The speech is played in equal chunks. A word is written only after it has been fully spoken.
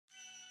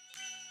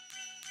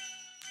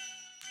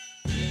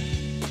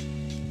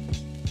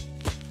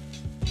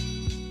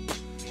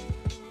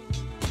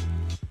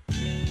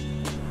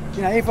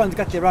You know, everyone's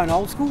got their own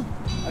old school.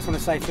 I just want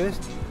to say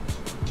first,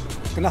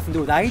 it's got nothing to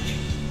do with age.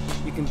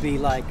 You can be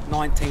like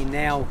 19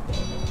 now,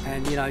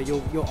 and you know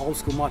your old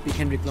school might be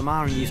Kendrick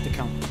Lamar in years to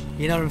come.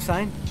 You know what I'm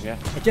saying? Yeah.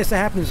 It just so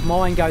happens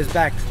mine goes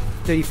back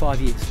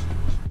 35 years.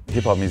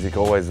 Hip-hop music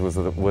always was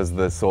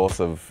the source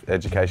of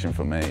education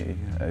for me.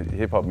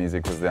 Hip-hop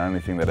music was the only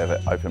thing that ever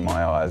opened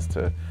my eyes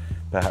to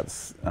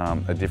perhaps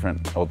a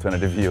different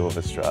alternative view of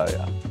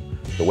Australia.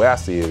 The way I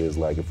see it is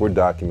like, if we're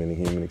documenting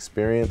human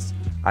experience,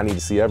 I need to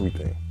see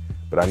everything.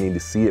 But I need to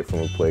see it from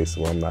a place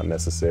where I'm not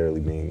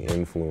necessarily being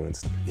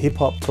influenced.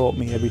 Hip-hop taught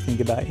me everything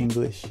about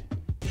English,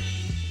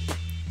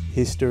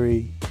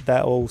 history,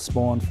 that all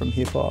spawned from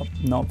hip-hop,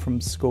 not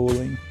from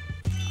schooling.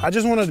 I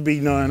just wanted to be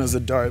known as a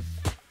dope,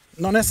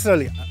 not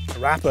necessarily a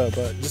rapper,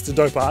 but just a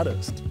dope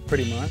artist,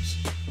 pretty much.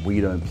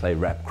 We don't play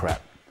rap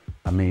crap.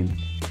 I mean,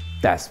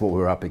 that's what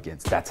we're up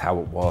against. That's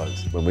how it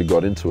was. When we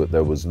got into it,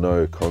 there was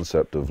no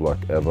concept of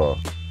like ever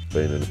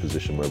being in a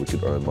position where we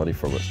could earn money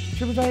from it.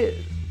 Triple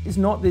J is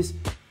not this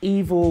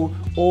evil,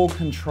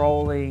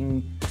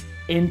 all-controlling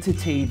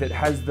entity that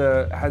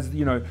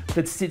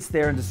that sits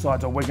there and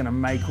decides, oh, we're going to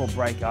make or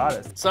break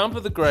artists. Sampa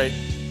the Great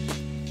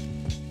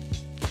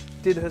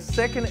did her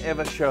second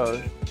ever show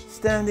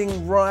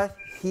standing right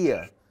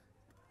here.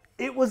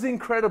 It was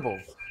incredible.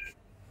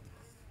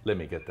 Let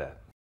me get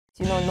that.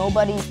 You know,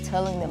 nobody's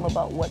telling them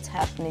about what's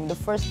happening. The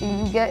first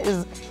thing you get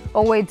is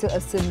a way to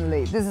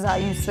assimilate. This is how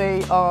you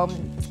say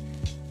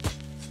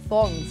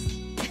songs.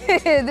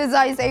 This is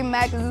how you say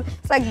Mac.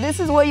 It's like, this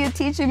is what you're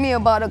teaching me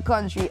about a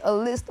country, a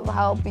list of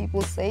how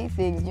people say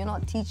things. You're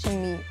not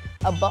teaching me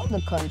about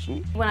the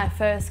country. When I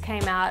first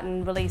came out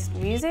and released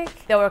music,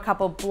 there were a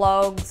couple of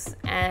blogs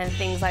and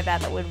things like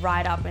that would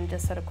write up and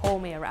just sort of call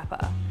me a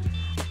rapper.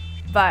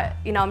 But,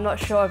 you know, I'm not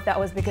sure if that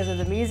was because of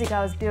the music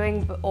I was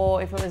doing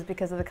or if it was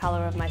because of the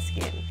colour of my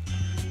skin.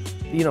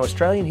 You know,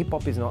 Australian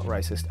hip-hop is not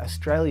racist.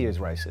 Australia is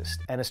racist.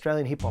 And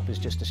Australian hip-hop is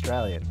just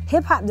Australian.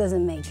 Hip-hop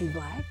doesn't make you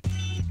black.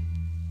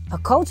 A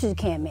culture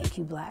can't make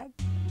you black.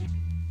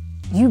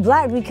 You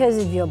black because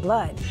of your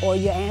blood or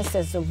your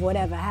ancestors,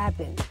 whatever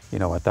happened. You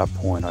know, at that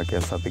point, I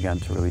guess I began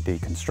to really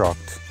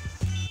deconstruct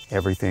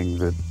everything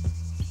that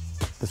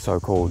the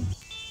so-called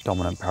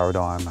dominant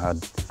paradigm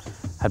had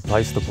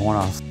placed upon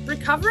us.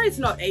 Recovery is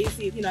not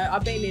easy. You know,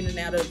 I've been in and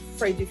out of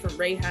 3 different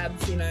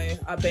rehabs, you know,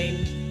 I've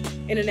been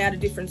in and out of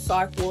different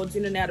psych wards,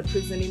 in and out of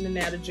prison, in and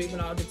out of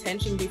juvenile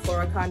detention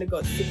before I kind of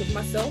got sick of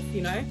myself,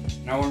 you know.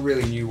 No one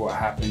really knew what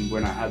happened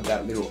when I had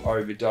that little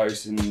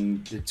overdose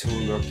and the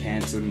tour got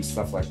cancelled and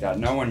stuff like that.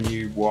 No one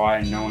knew why,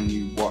 and no one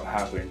knew what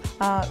happened.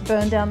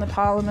 Burn down the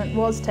parliament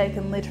was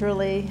taken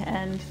literally,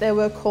 and there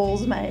were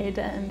calls made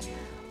and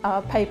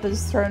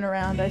papers thrown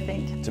around, I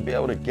think. To be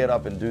able to get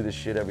up and do this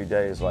shit every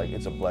day is like,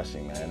 it's a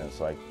blessing, man. It's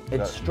like...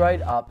 It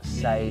straight up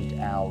saved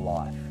our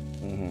life.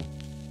 Mm-hmm.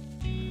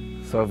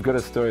 So I've got a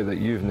story that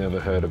you've never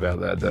heard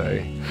about that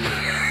day.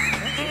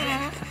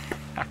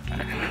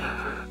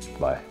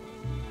 Bye.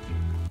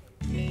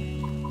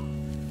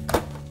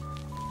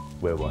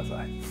 Where was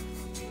I?